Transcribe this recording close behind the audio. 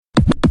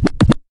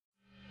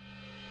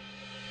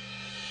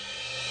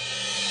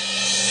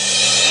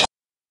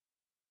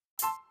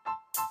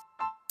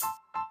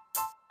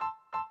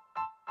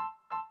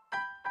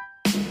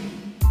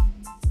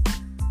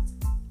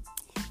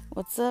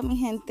What's up, mi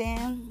gente?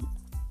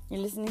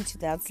 You're listening to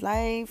That's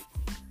Life.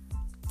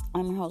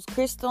 I'm your host,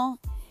 Crystal,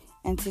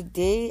 and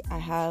today I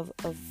have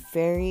a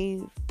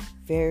very,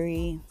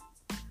 very,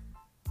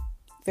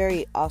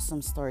 very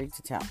awesome story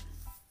to tell.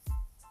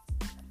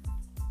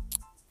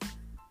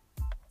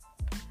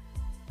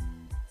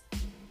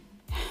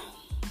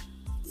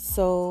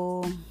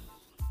 So,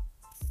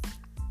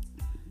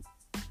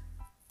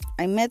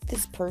 I met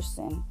this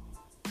person,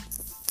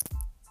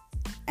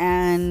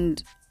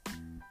 and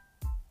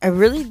I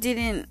really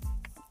didn't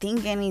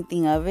think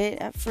anything of it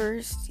at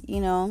first,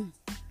 They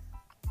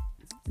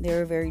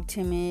were very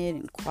timid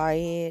and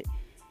quiet.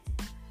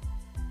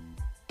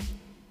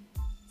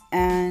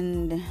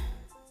 And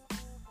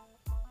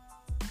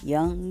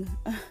young.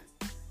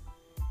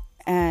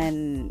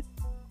 And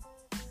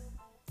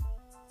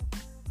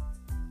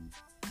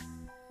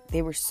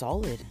they were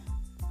solid.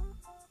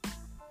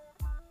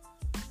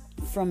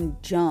 From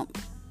jump,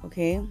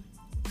 okay?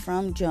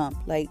 From jump.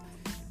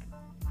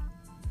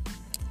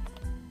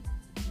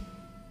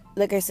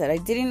 Like I said, I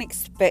didn't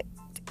expect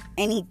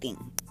anything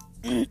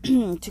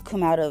to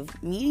come out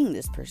of meeting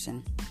this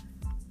person.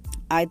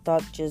 I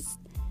thought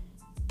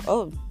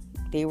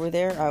they were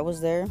there, I was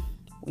there,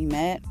 we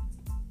met,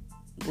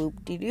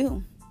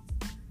 whoop-de-doo.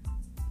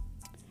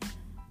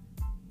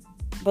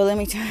 But let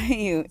me tell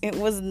you, it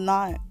was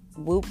not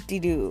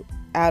whoop-de-doo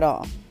at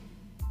all.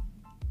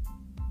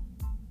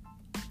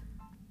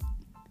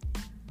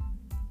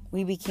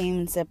 We became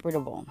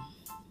inseparable.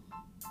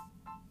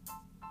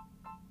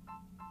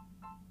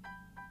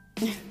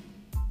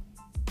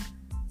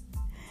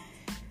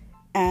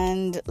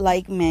 And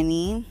like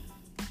many,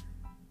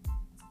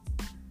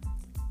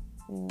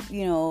 and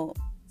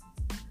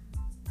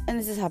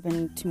this has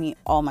happened to me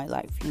all my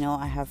life,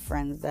 I have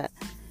friends I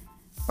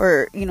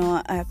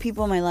have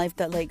people in my life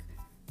that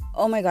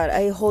oh my God,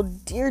 I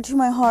hold dear to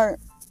my heart,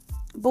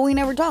 but we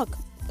never talk.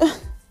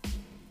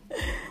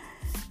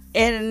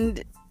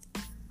 And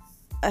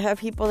I have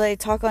people that I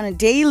talk on a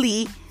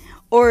daily,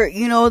 or,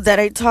 that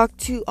I talk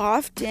to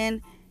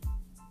often,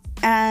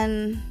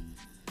 and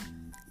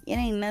it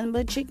ain't nothing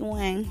but chicken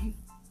wing.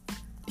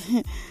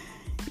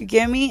 You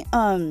get me?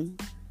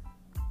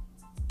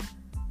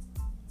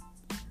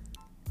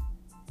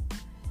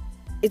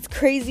 It's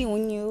crazy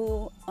when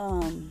you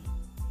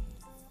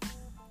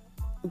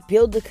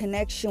build a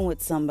connection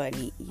with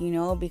somebody,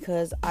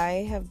 because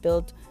I have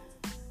built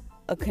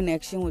a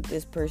connection with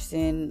this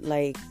person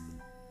like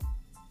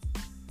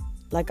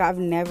I've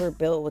never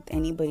built with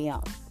anybody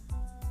else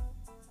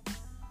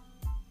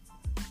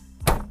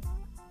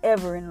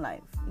ever in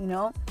life,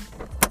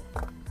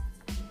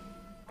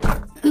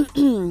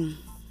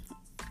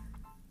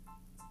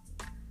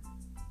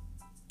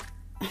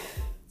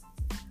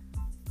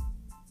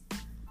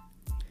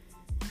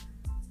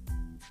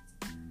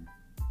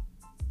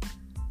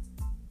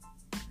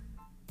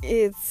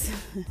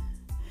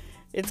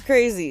 It's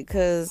crazy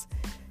because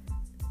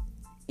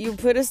you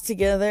put us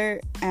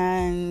together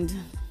and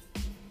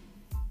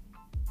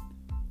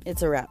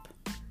it's a wrap.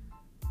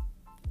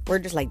 We're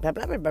just like blah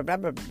blah blah blah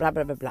blah blah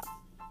blah blah blah.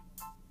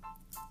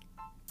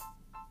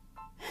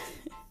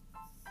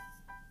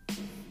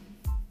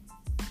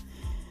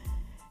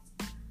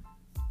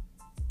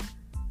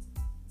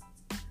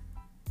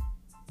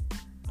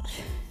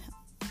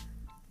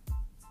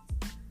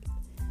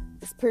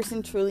 This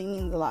person truly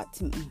means a lot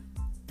to me.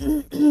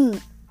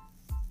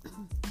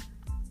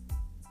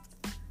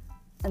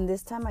 And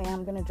this time I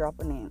am gonna drop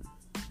a name.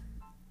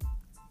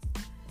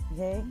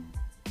 Okay?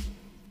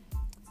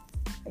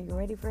 Are you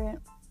ready for it?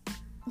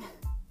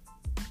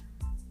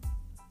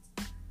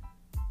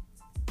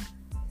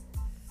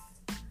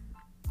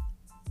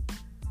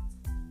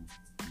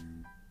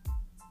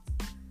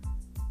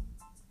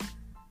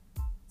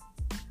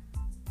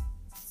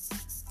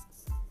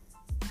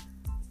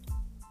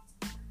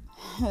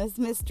 This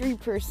mystery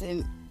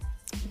person,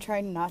 I'm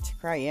trying not to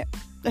cry yet,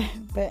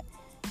 but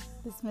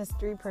this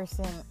mystery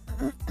person,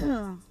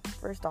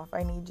 first off,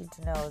 I need you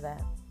to know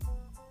that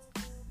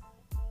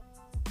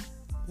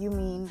you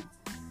mean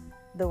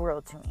the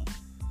world to me.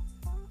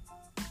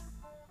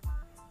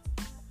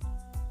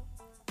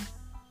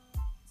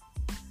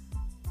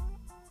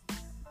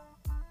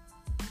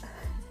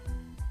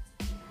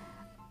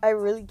 I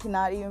really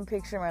cannot even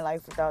picture my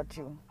life without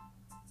you.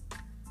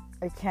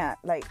 I can't.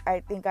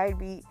 I think I'd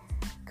be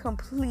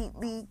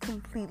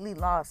completely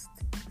lost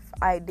if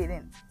I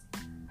didn't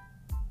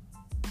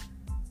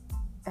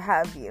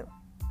have you.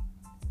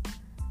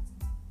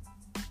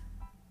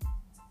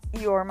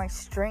 You're my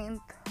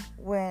strength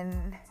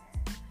when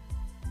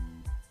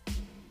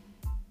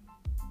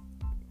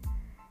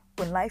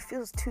life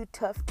feels too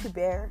tough to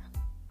bear.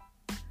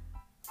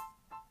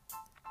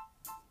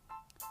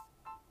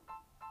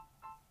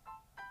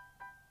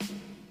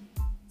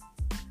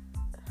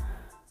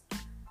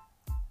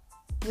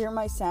 You're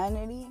my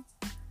sanity.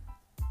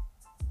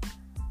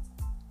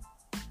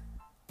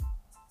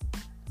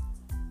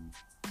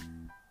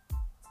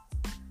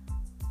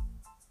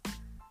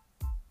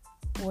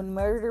 When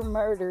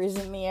murder is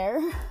in the air.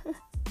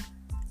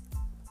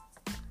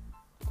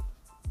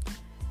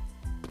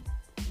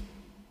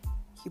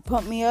 You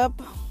pump me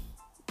up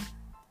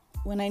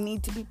when I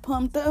need to be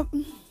pumped up.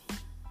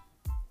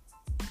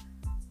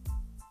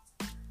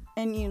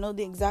 And you know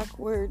the exact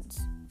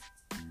words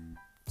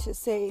to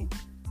say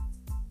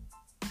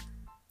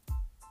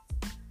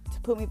to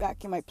put me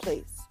back in my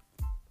place.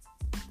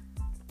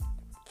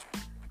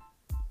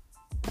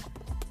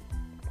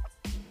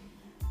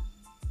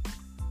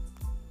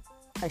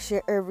 I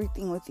share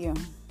everything with you.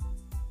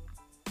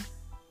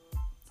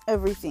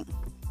 Everything.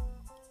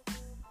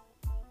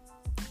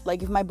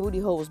 Like if my booty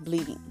hole was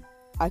bleeding,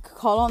 I could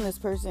call on this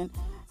person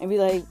and be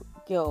like,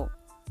 yo,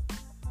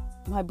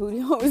 my booty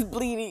hole is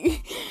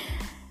bleeding.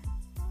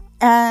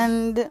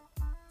 And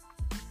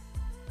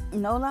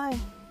no lie,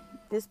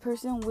 this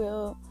person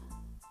will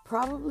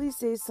probably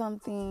say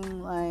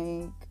something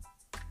like,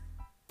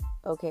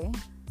 okay,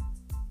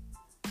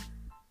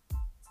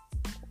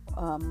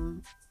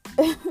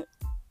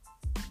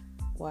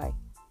 why?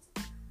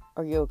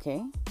 Are you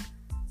okay?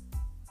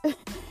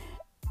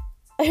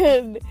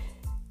 And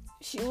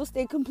she will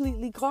stay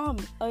completely calm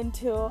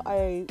until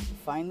I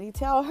finally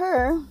tell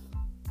her,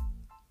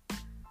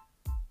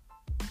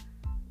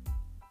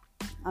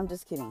 I'm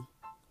just kidding.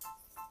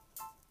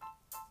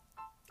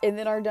 And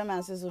then our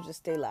dumbasses will just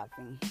stay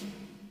laughing.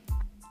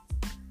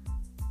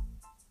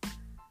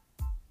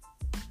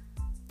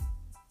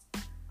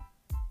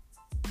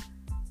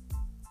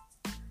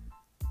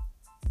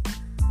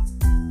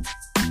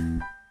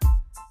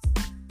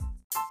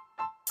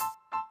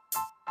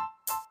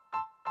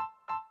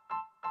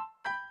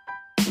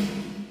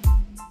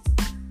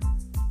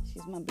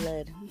 She's my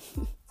blood.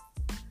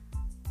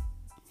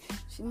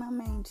 She's my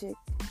main chick.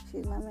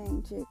 She's my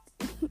main chick.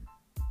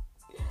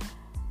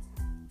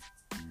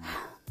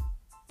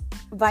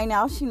 By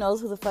now, she knows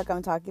who the fuck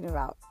I'm talking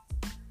about.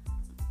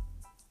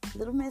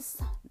 Little Miss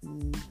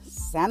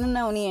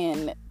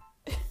Sananonian.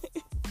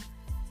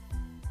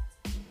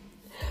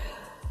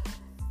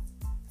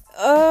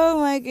 Oh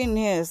my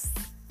goodness.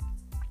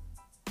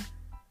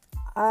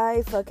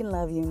 I fucking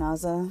love you,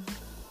 Naza.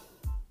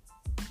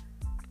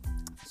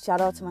 Shout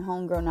out to my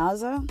homegirl,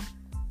 Naza.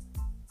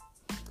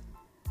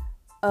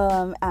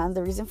 And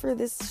the reason for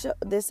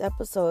this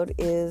episode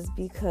is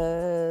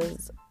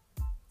because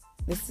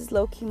this is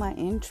low-key my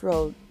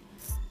intro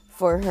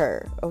for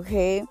her,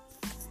 okay?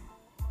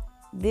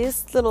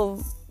 This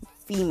little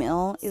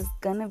female is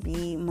gonna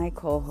be my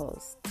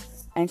co-host.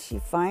 And she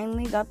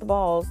finally got the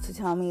balls to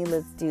tell me,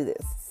 let's do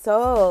this.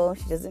 So,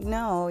 she doesn't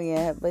know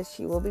yet, but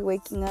she will be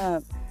waking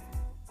up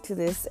to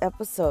this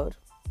episode.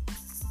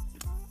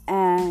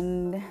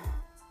 And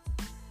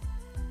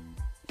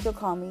she'll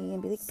call me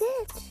and be like,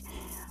 bitch.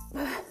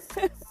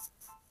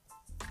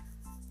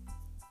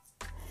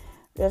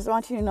 Just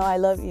want you to know I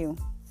love you.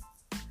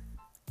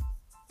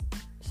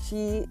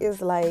 She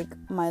is like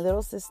my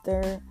little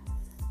sister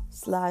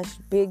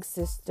 / big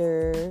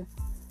sister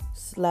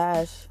 /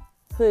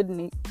 hood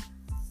niggy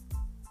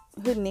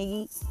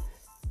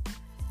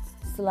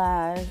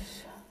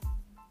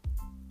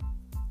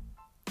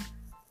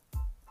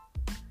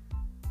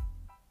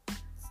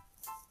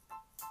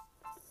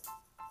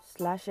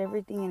 /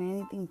 everything and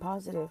anything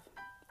positive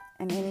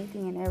and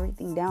anything and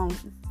everything down.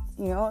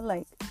 You know,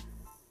 like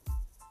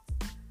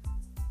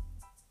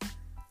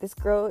this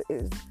girl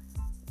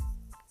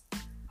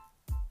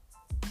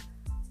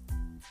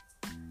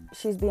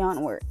she's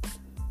beyond words.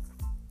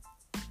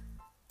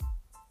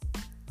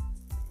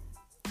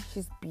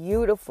 She's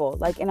beautiful.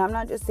 Like, and I'm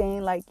not just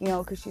saying like, you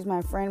know, because she's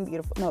my friend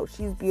beautiful. No,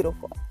 she's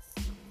beautiful.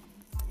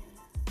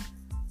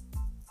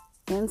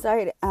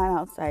 Inside and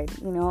outside,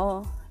 you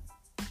know.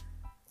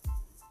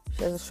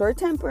 She has a short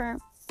temper.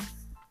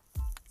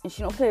 And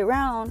she don't play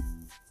around.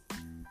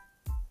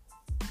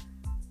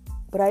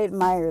 But I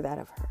admire that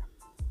of her.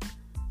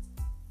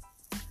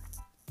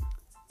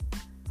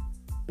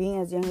 Being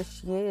as young as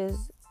she is,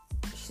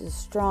 she's a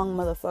strong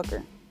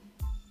motherfucker.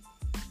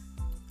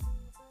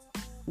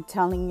 I'm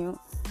telling you.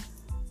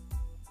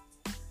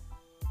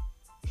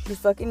 She's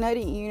fucking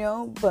nutty, you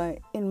know? But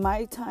in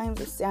my times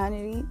of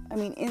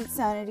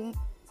insanity,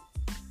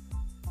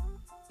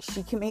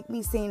 she can make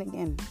me sane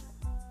again.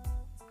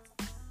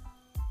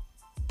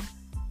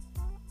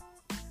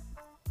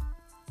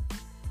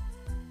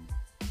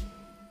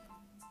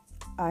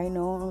 I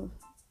know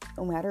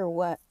no matter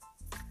what,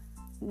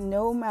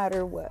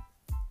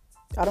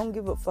 I don't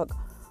give a fuck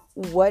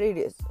what it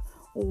is,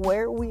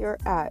 where we are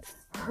at,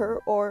 her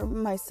or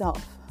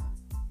myself.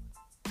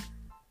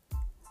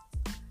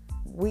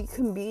 We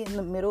can be in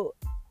the middle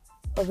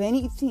of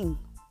anything.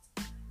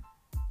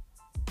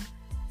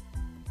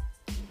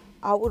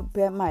 I would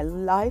bet my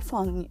life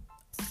on,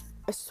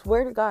 I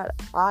swear to God,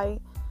 I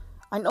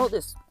know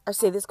this. I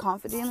say this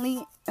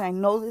confidently, and I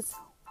know this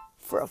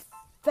for a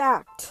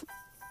fact.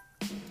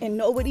 And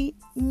nobody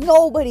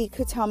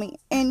could tell me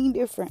any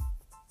different.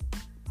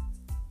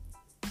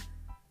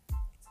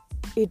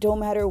 It don't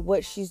matter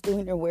what she's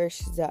doing or where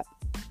she's at.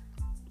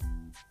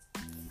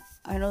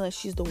 I know that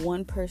she's the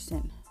one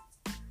person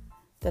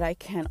that I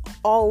can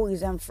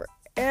always and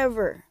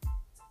forever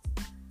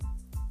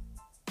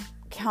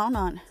count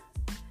on.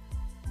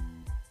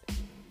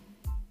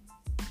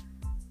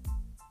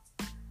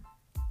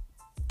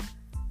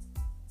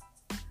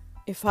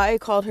 if I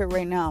called her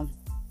right now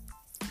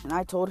and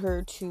I told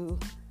her to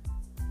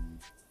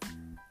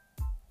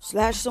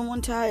slash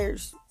someone's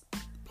tires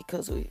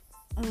because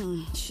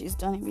she's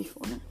done it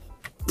before,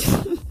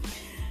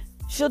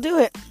 she'll do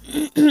it.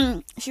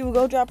 She will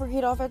go drop her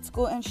kid off at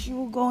school and she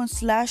will go and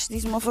slash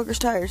these motherfuckers'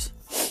 tires.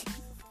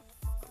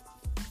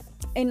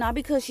 And not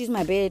because she's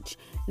my bitch,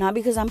 not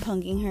because I'm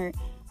punking her,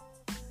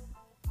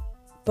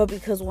 but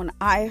because when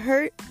I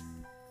hurt,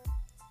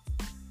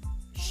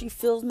 she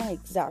feels my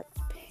exact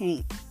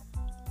pain.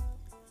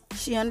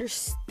 She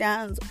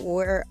understands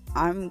where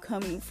I'm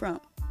coming from.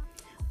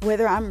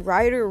 Whether I'm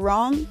right or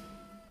wrong,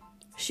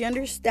 she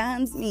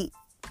understands me.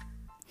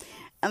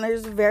 And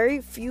there's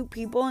very few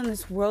people in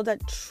this world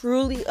that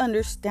truly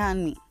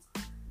understand me.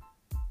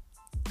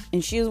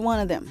 And she is one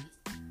of them.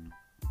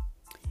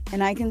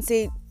 And I can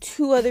say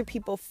 2 other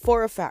people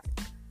for a fact.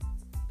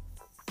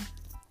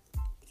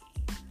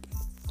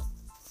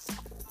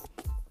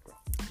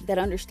 That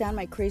understand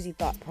my crazy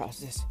thought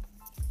process.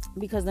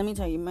 Because let me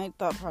tell you, my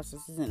thought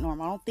process isn't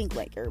normal. I don't think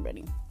like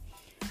everybody.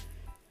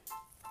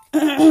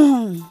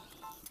 And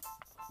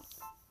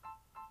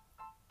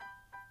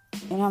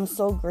I'm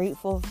so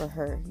grateful for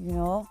her, you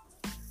know.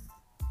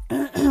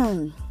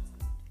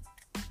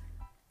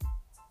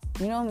 You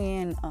know, me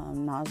and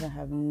Naza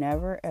have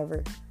never,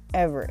 ever,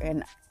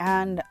 and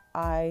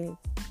I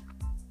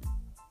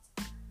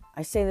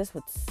say this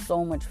with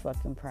so much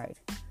fucking pride.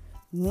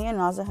 Me and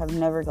Naza have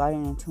never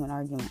gotten into an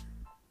argument.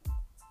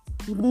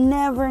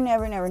 Never,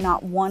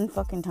 not one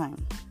fucking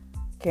time.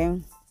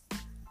 Okay?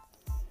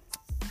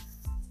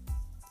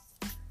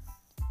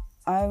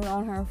 I've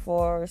known her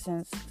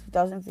since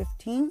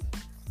 2015.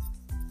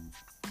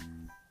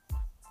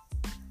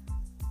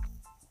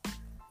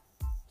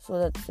 So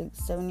that's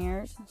 6-7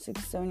 years.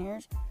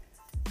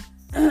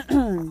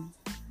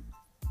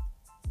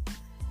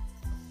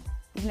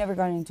 We've never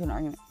gotten into an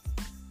argument.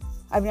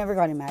 I've never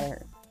gotten mad at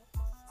her.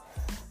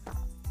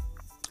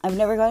 I've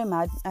never gotten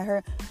mad at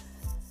her.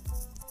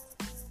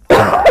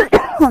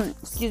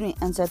 Excuse me,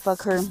 and said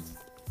fuck her.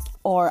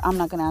 Or I'm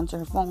not gonna answer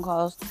her phone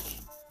calls.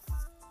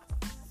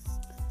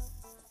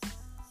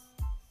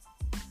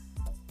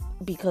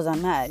 Because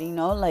I'm mad, you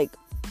know? Like,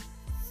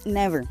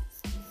 never.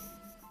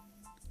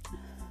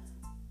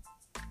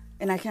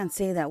 And I can't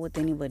say that with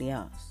anybody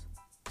else.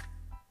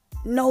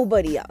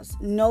 Nobody else.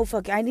 No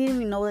fucking... I didn't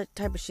even know that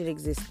type of shit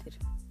existed.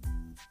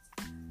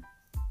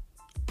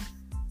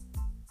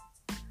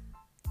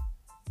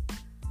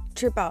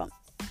 Trip out.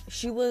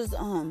 She was,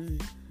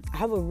 I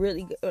have a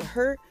really good...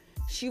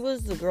 She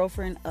was the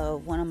girlfriend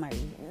of one of my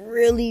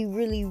really,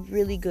 really,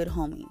 really good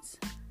homies.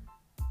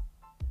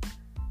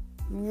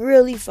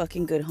 Really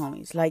fucking good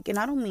homies. Like, and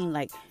I don't mean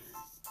like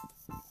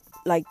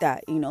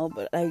that, you know,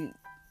 but like,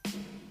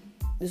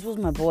 this was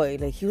my boy.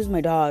 Like, he was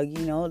my dog,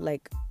 you know,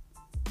 like,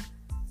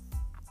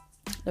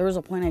 there was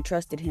a point I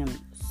trusted him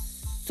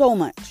so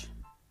much.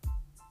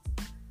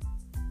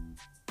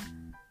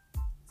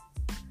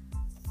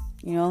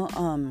 You know,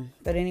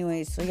 but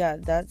anyways, so yeah,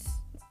 that's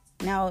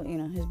now, you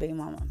know, his baby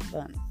mama.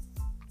 But,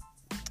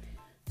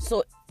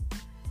 so,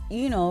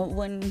 you know,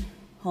 when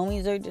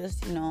homies are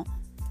just, you know,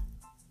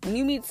 when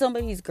you meet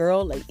somebody's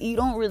girl, like, you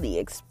don't really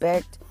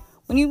expect,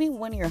 when you meet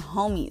one of your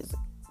homies'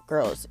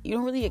 girls, you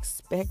don't really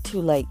expect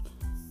to, like,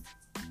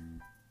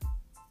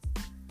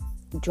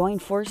 join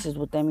forces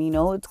with them, you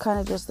know? It's kind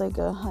of just like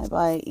a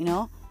hi-bye, you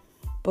know?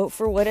 But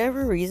for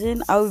whatever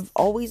reason, I've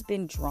always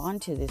been drawn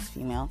to this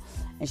female,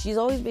 and she's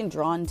always been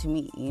drawn to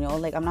me, you know?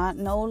 Like, I'm not,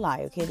 no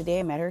lie, okay? The day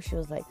I met her, she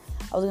was like,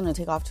 I was going to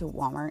take off to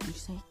Walmart, and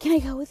she's like, can I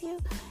go with you?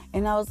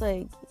 And I was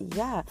like,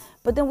 yeah.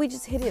 But then we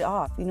just hit it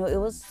off, you know? It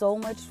was so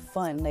much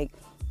fun. Like,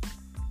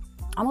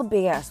 I'm a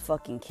big ass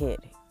fucking kid,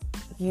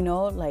 you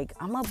know, like,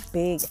 I'm a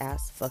big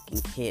ass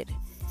fucking kid.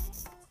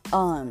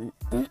 And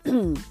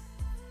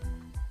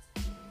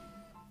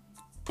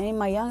in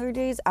my younger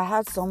days, I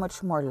had so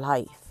much more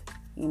life,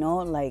 you know,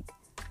 like,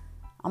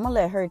 I'm gonna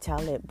let her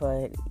tell it,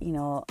 but, you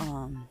know,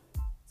 I'm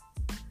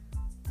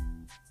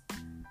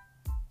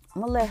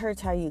gonna let her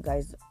tell you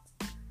guys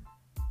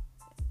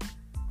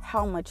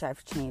how much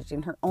I've changed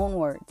in her own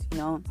words, you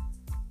know.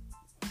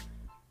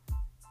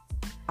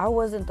 I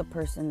wasn't the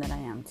person that I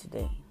am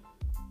today.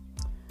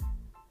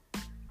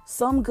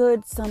 Some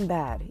good, some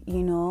bad,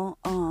 you know.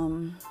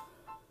 I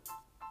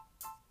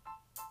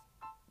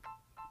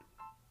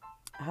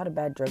had a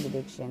bad drug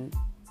addiction.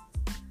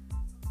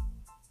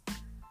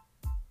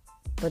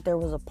 But there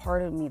was a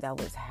part of me that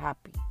was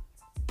happy.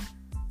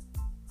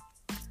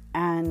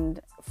 And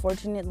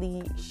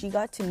fortunately, she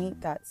got to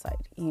meet that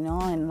side, you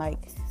know, and like,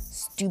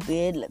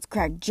 stupid, let's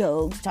crack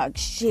jokes, talk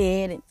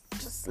shit, and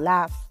just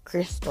laugh,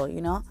 Crystal,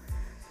 you know.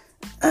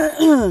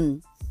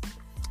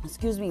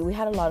 Excuse me, we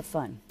had a lot of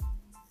fun.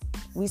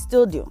 We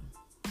still do.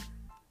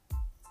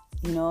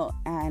 You know,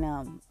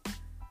 and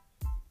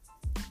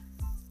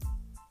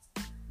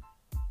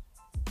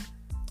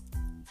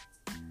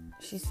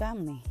she's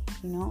family,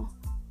 you know.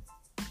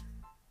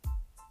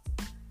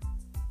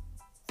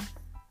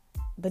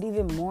 But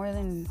even more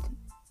than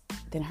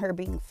her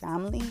being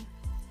family,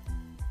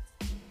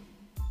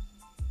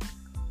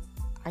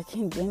 I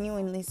can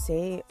genuinely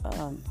say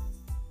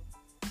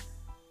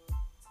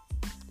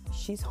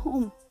she's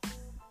home.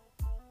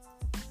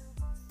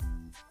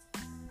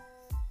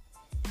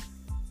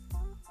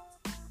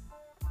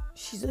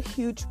 She's a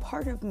huge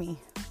part of me.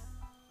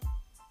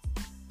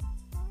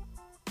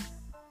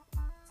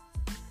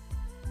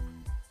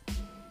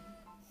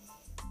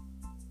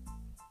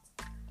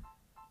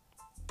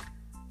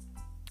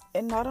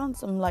 And not on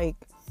some like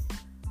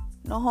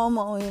no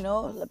homo,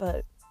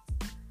 but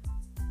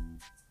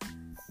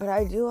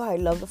I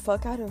love the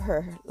fuck out of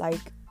her, like,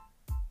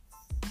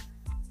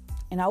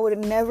 and I would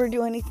never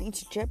do anything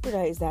to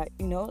jeopardize that,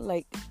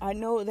 like, I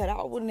know that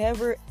I will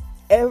never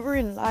ever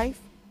in life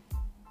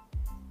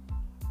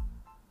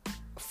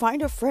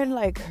find a friend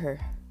like her,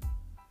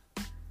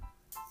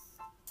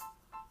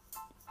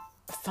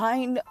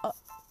 find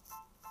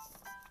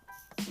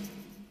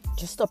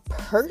just a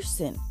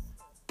person,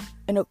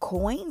 an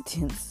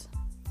acquaintance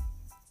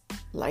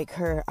like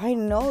her. I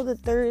know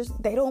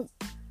that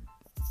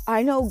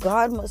I know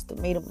God must have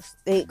made a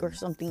mistake or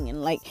something,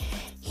 and like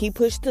he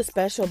pushed the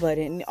special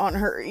button on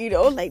her,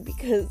 like,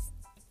 because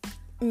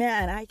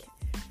man,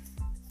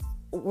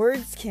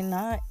 words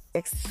cannot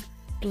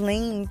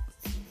explain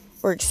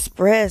or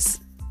express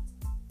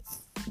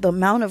the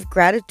amount of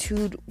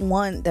gratitude,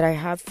 one, that I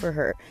have for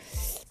her,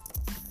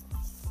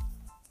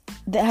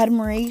 the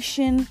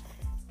admiration.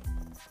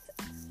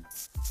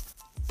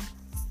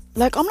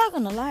 Like, I'm not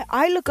gonna lie,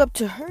 I look up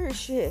to her,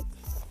 shit.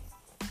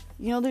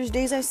 There's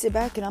days I sit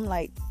back and I'm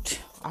like,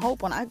 I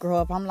hope when I grow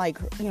up, I'm like,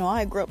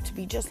 I grow up to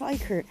be just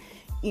like her.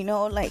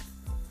 Like,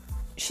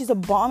 she's a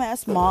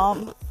bomb-ass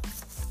mom.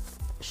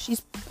 She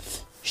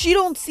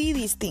don't see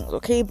these things,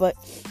 okay? But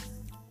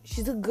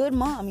she's a good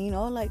mom,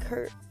 like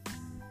her.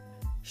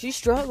 She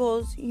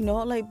struggles,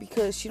 like,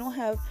 because she don't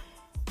have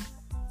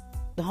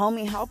the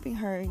homie helping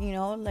her,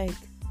 like.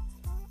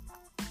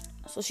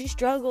 So she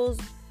struggles.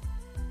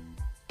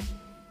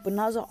 But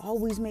Naza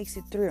always makes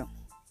it through.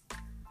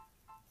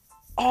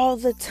 All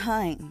the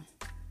time.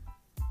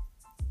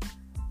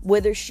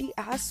 Whether she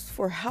asks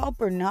for help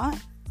or not,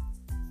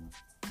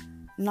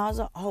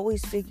 Naza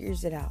always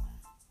figures it out.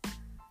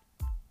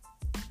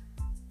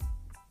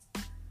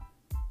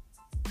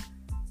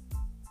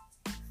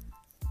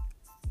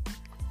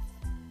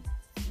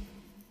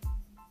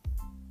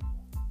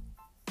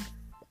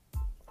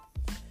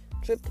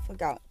 Trip the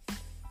fuck out.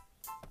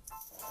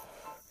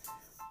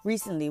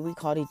 Recently, we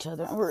called each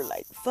other and we were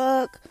like,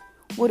 fuck,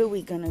 what are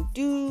we gonna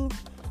do?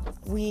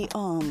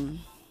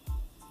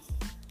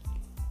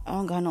 I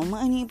don't got no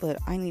money, but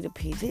I need to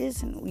pay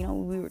this. And,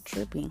 we were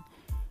tripping.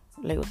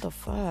 Like, what the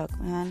fuck,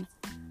 man?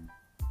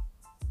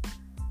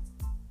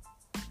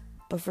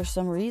 But for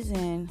some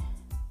reason,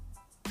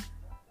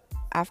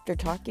 after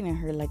talking to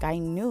her, like, I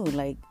knew,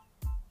 like,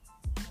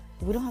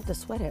 we don't have to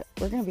sweat it.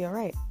 We're gonna be all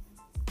right.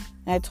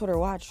 And I told her,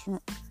 watch.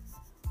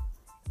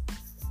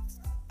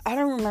 I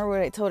don't remember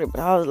what I told her, but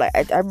I was like,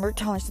 I remember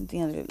telling her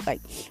something other,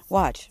 like,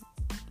 watch,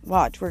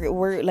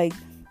 we're like,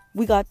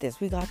 we got this,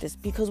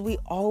 because we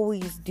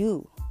always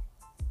do.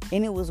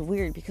 And it was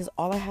weird, because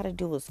all I had to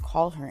do was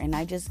call her, and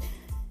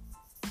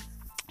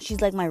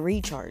she's like my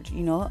recharge,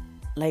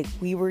 like,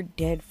 we were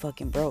dead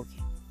fucking broke.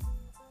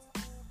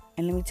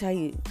 And let me tell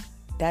you,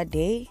 that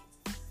day,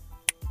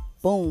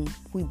 boom,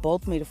 we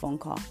both made a phone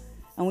call,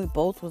 and we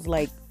both was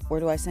like, where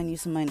do I send you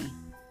some money?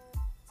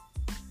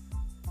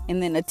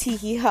 And then a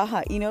tee ha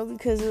ha,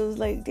 because it was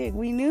like, dude,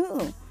 we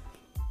knew.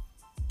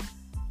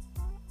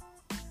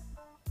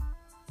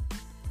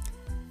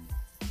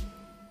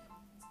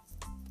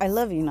 I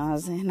love you,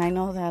 Naz, and I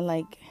know that,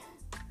 like,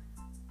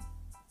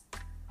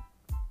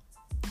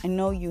 I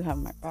know you have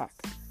my back.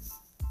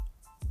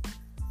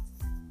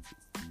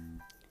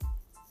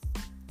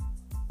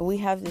 We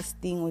have this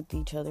thing with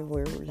each other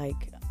where we're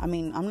like, I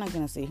mean, I'm not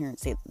gonna sit here and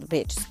say the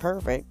bitch is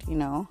perfect,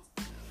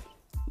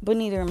 but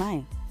neither am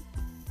I.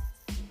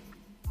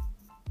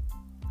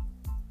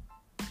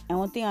 And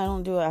one thing I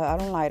don't do, I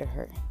don't lie to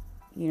her,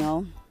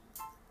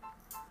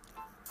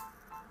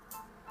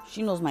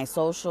 She knows my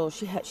social.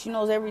 She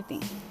knows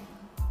everything.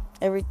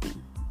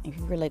 Everything. And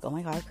people are like, oh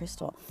my God,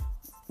 Crystal.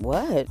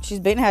 What? She's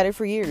been at it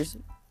for years.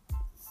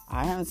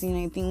 I haven't seen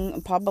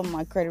anything pop up on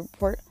my credit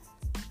report.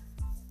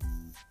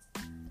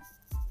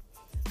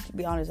 To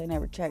be honest, I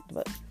never checked,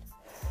 but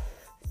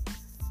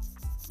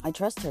I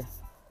trust her.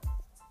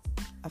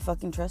 I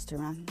fucking trust her,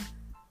 man.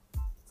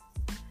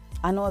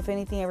 I know if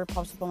anything ever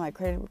pops up on my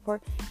credit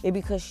report, it's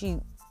because she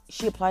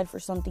applied for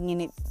something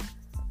and it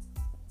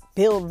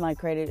built my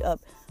credit up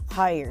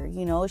higher.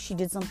 She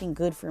did something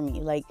good for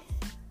me. Like,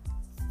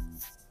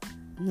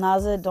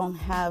 Naza don't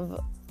have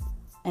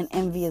an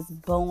envious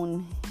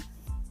bone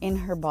in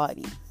her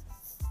body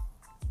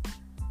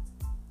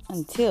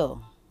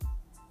until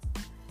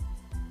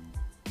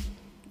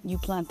you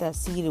plant that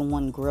seed and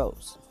one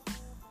grows.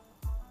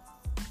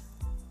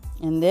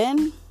 And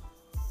then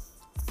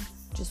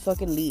just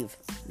fucking leave,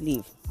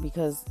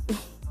 because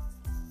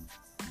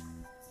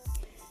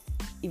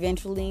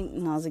eventually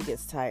Naza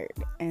gets tired,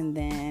 and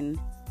then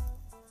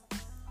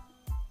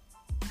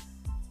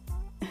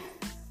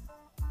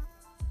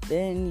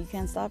then you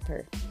can't stop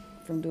her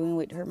from doing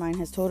what her mind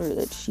has told her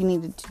that she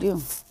needed to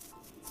do.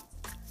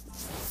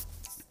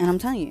 And I'm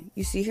telling you,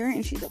 you see her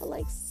and she's all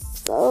like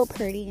so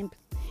pretty and,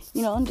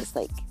 you know, I'm just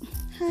like,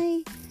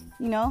 hi,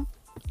 you know.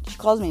 She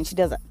calls me and she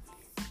does that.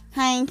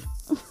 Hi.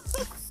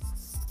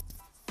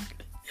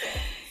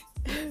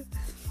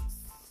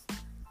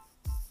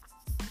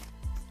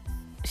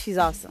 She's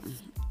awesome.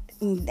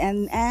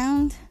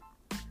 And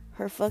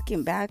her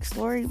fucking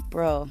backstory,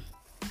 bro.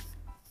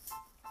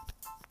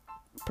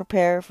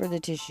 Prepare for the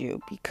tissue,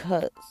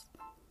 because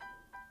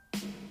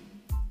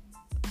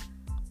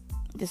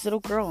this little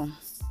girl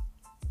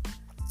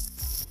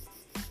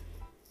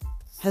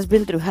has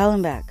been through hell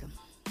and back.